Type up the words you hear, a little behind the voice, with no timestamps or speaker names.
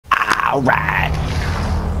Alright.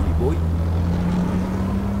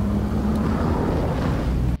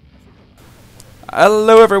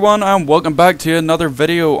 Hello everyone and welcome back to another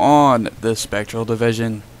video on the Spectral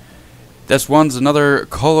Division. This one's another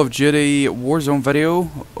Call of Duty Warzone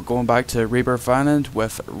video, going back to Rebirth Island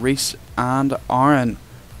with Reese and Aaron.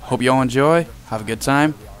 Hope you all enjoy, have a good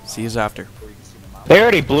time, see yous after. They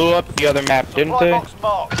already blew up the other map, didn't they?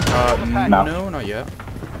 No, not yet.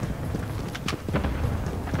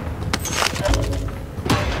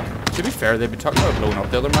 To be fair, they've been talking about blowing up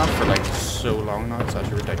the other map for like so long now, it's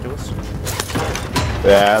actually ridiculous.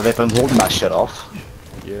 Yeah, they've been holding that shit off.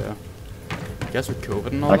 Yeah. I guess with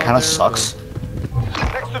COVID and all That that kind of there, sucks.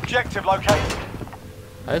 Next objective located.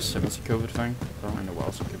 I assume it's a COVID thing. I don't really know what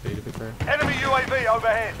else it could be, to be fair. Enemy UAV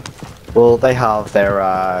overhead. Well, they have their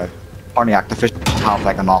Army Activision have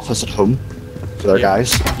like an office at home for their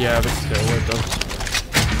guys. Yeah, but still, it does.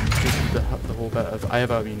 Just the whole bit of. I have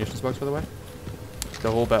a munitions box, by the way. The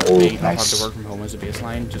whole bit of being not having to work from home as a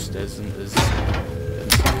baseline just isn't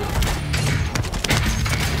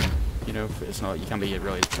you know, it's not. You can't be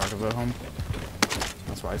really productive at home.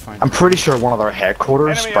 That's what I find. I'm pretty sure one of their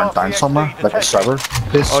headquarters burnt down somewhere, like a server.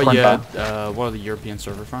 Oh yeah, one of the European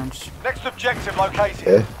server farms. Next objective located.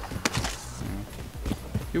 Yeah.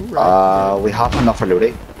 You right. We have enough for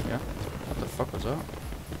looting. Yeah. What the fuck was that?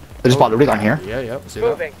 They just bought looting down here. Yeah, yeah. See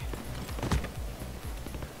Moving. that?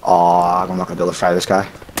 Oh, I'm not gonna be able to fry this guy.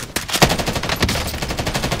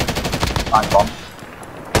 I'm gone.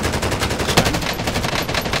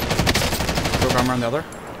 Program around the other.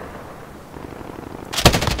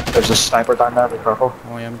 There's a sniper down there, be careful.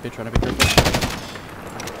 Oh yeah, I'm trying to be careful.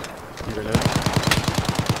 Reload.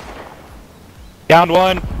 Downed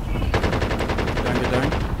one. Down, get down.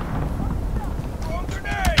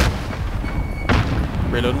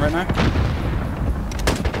 Reloading right now.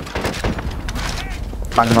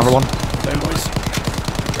 Find another one. Down, boys.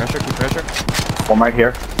 Pressure, keep pressure. One right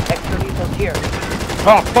here. Extra lethal here.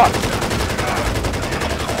 Oh fuck!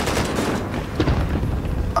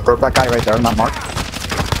 I broke that guy right there on that mark.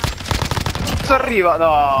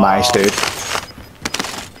 Nice, dude.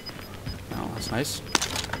 Oh, that's nice.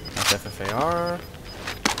 That's FFAR.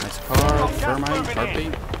 Nice car, thermite,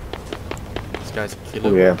 heartbeat. This guy's a killer.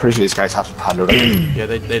 Oh yeah, I'm pretty sure these guys have some hand looting. Yeah,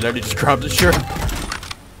 they literally just grabbed it, sure.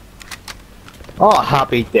 Oh,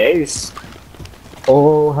 happy days.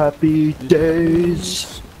 Oh, happy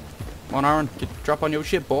days. Come on, Aaron, drop on your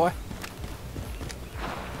shit, boy.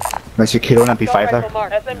 Nice, you kilo and MP5 there.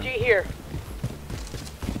 SMG here.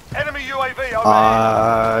 Enemy UAV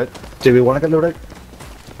overhead. Do we want to get looted?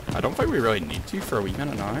 I don't think we really need to for a wee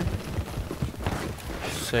minute now.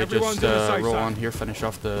 Say just roll on here, finish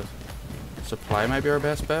off the supply might be our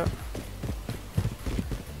best bet.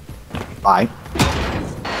 Aye.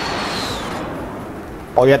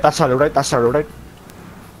 Oh yeah, that's our loadout, that's our loadout.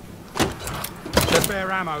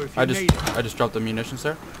 Spare ammo if you I just dropped the munitions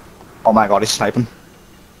there. Oh my god, he's sniping.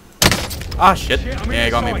 Ah shit! Yeah,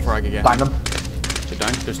 he got me before I could get. Down him. Get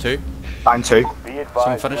down, there's two. Down two.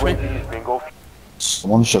 Someone finish me?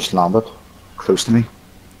 Someone's just landed. Close to me.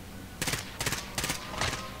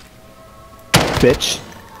 Bitch.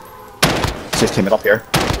 It's his teammate up here.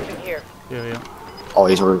 Yeah, yeah. Oh,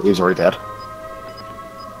 he's already dead.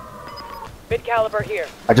 Mid caliber here.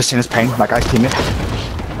 I just seen his ping, that guy's teammate.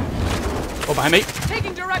 Oh, behind me!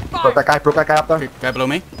 Taking direct fire. Broke that guy up there. Guy below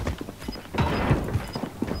me.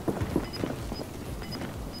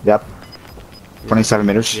 Yep. 27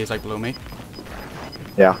 meters. He's like below me.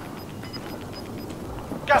 Yeah.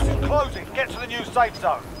 Gas is closing. Get to the new safe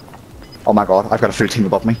zone. Oh my god, I've got a full team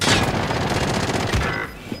above me.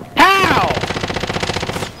 How?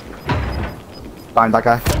 Down that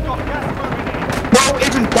guy. No,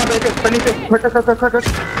 Adrian! Beneath it! Quick!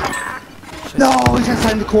 No, he's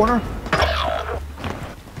inside in the corner.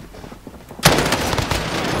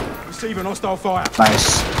 Receiving hostile fire.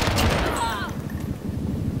 Nice.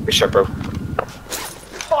 Good shot, bro.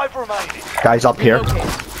 5 remaining. Guys up here.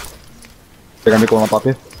 They're gonna be going up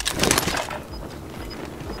you.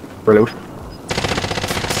 Reload.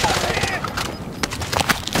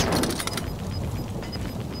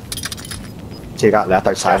 So you got left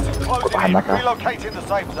outside. Go behind that guy. Relocating the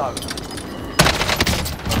safe zone.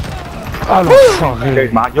 Oh no.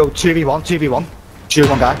 Good man. Yo, 2v1, 2v1.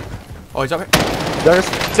 2v1 guy. Oh, he's up here. There's.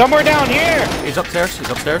 Somewhere down here! He's upstairs, he's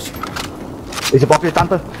upstairs. He's above you,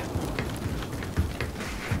 Dante.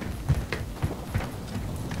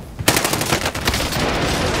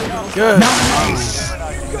 Good. Nice.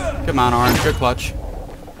 Come on, Aaron, good clutch.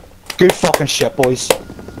 Good fucking shit, boys.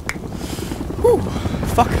 Whew.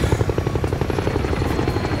 Fuck.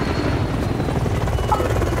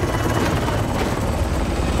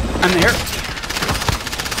 I'm here.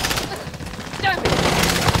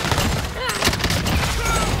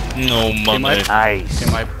 No money. Nice.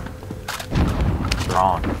 Team wipe.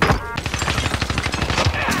 Strong.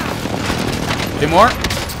 2 more.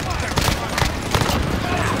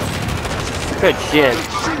 Good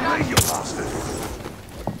shit.